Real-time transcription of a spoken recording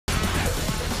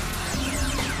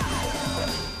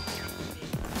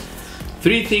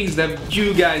3 things that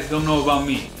you guys don't know about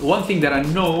me. One thing that I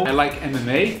know, I like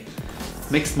MMA,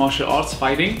 mixed martial arts,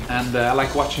 fighting, and I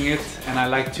like watching it, and I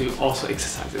like to also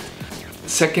exercise it.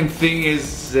 Second thing is,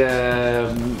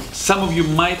 some of you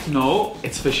might know,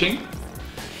 it's fishing.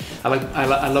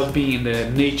 I love being in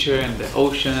the nature and the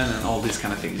ocean and all these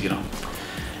kind of things, you know.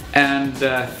 And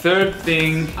third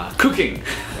thing, cooking.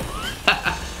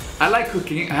 I like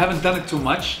cooking. I haven't done it too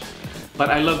much, but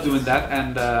I love doing that.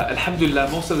 And alhamdulillah,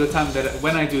 most of the time that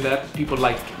when I do that, people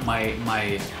like my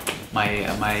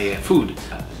food,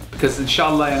 because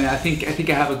inshallah, I think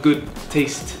I have a good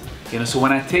taste, you know. So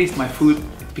when I taste my food,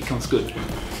 it becomes good.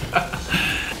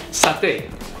 Satay.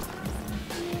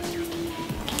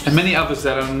 And many others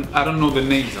that I don't know the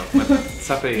names of, but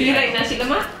satay. Do you like nasi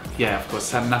lemak? Yeah, of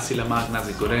course, nasi lemak,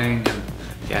 nasi goreng, and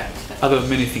yeah, other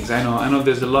many things. I know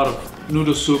there's a lot of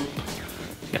noodle soup.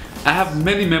 Yeah. I have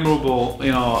many memorable,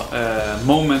 you know,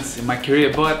 moments in my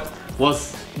career, but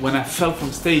was when I fell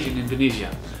from stage in Indonesia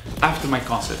after my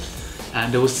concert,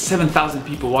 and there was 7,000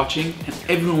 people watching, and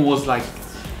everyone was like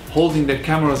holding their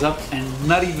cameras up, and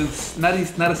not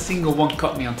a single one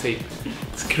caught me on tape.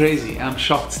 It's crazy. I'm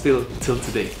shocked still till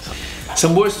today.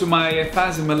 Some words to my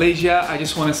fans in Malaysia. I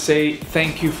just want to say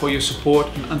thank you for your support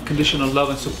and unconditional love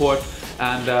and support,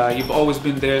 and you've always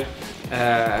been there.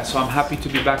 So I'm happy to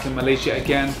be back in Malaysia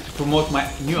again to promote my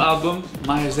new album,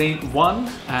 Maher Zain 1,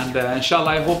 and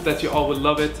inshallah I hope that you all will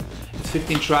love it. It's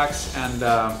 15 tracks, and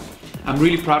I'm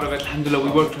really proud of it. Alhamdulillah,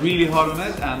 we worked really hard on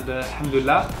it, and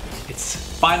alhamdulillah, it's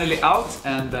finally out,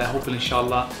 and hopefully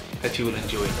inshallah that you will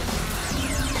enjoy it.